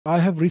I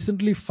have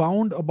recently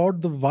found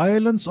about the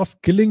violence of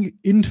killing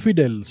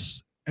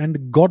infidels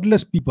and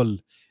godless people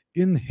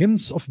in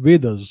hymns of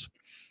Vedas.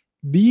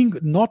 Being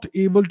not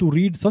able to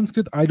read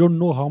Sanskrit, I don't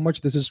know how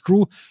much this is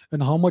true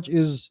and how much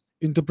is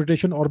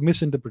interpretation or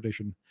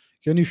misinterpretation.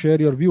 Can you share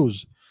your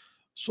views?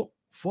 So,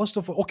 first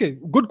of all, okay,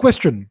 good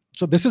question.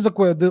 So, this is a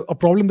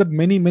problem that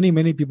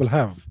many people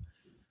have.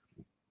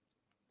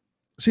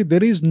 See,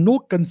 there is no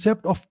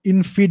concept of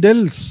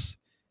infidels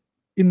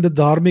in the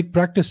dharmic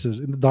practices,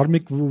 in the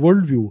dharmic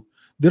worldview.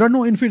 There are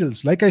no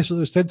infidels. Like I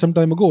said some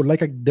time ago,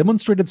 like I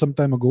demonstrated some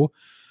time ago,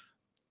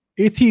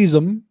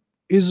 atheism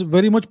is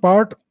very much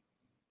one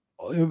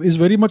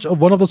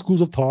of the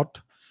schools of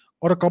thought,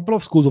 or a couple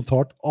of schools of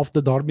thought of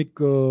the dharmic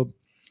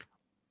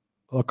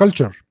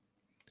culture.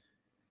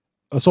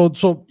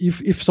 So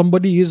if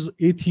somebody is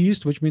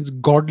atheist, which means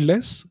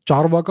godless,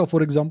 Charvaka,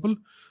 for example,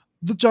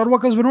 the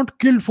Charvakas were not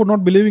killed for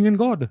not believing in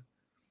God.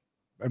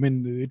 I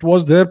mean, it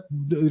was their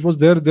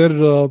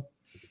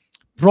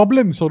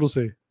problem, so to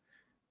say.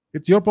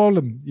 It's your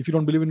problem if you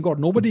don't believe in God.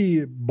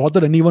 Nobody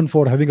bothered anyone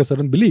for having a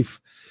certain belief.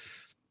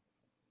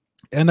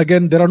 And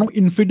again, there are no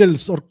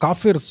infidels or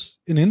kafirs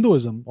in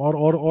Hinduism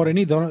or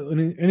any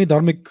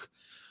dharmic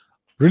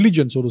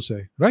religion, so to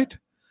say, right?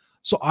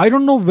 So I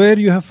don't know where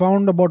you have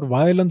found about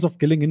violence of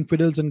killing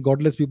infidels and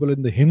godless people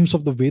in the hymns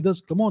of the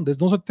Vedas. Come on,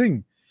 there's no such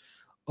thing.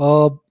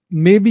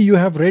 Maybe you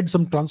have read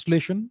some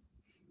translation.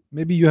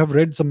 Maybe you have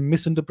read some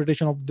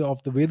misinterpretation of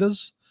the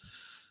Vedas.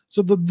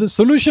 So the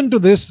solution to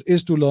this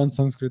is to learn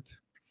Sanskrit.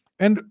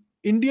 And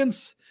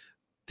Indians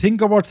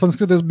think about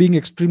Sanskrit as being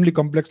extremely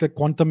complex, like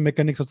quantum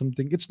mechanics or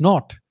something. It's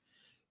not.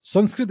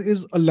 Sanskrit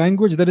is a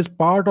language that is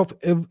part of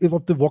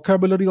the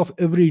vocabulary of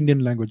every Indian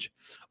language,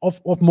 of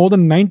more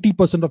than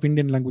 90% of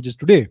Indian languages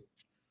today.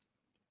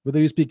 Whether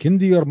you speak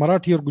Hindi or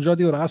Marathi or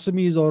Gujarati or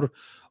Assamese or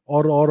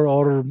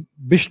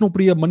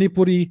Bishnupriya,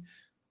 Manipuri,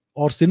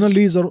 or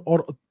Sinhalese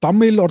or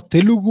Tamil or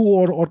Telugu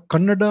or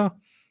Kannada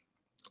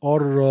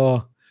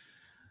or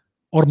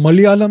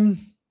Malayalam.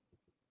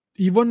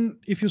 Even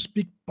if you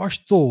speak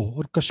Pashto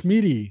or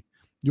Kashmiri,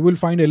 you will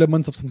find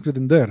elements of Sanskrit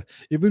in there.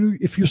 Even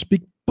if you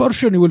speak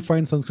Persian, you will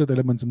find Sanskrit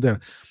elements in there.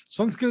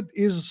 Sanskrit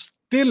is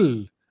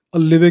still a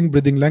living,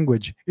 breathing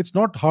language. It's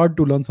not hard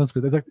to learn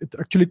Sanskrit. It's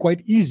actually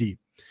quite easy.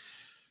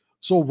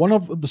 So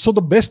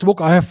the best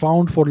book I have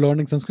found for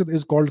learning Sanskrit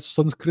is called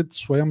Sanskrit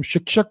Swayam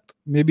Shikshak.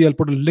 Maybe I'll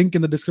put a link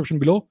in the description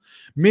below.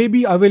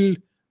 Maybe I will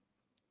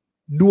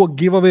do a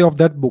giveaway of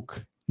that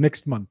book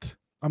next month.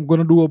 I'm going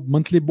to do a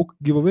monthly book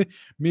giveaway.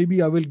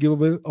 Maybe I will give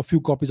away a few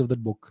copies of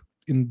that book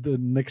in the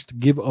next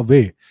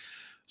giveaway.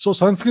 So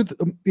Sanskrit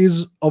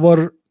is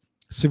our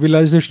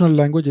civilizational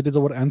language. It is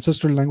our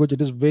ancestral language.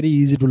 It is very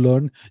easy to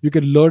learn. You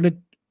can learn it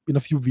in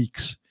a few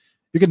weeks.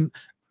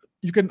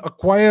 You can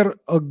acquire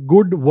a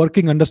good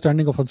working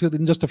understanding of Sanskrit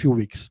in just a few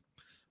weeks.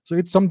 So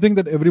it's something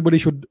that everybody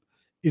should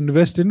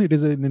invest in. It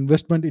is an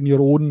investment in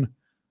your own,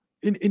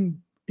 in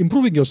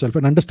improving yourself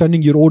and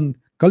understanding your own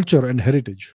culture and heritage.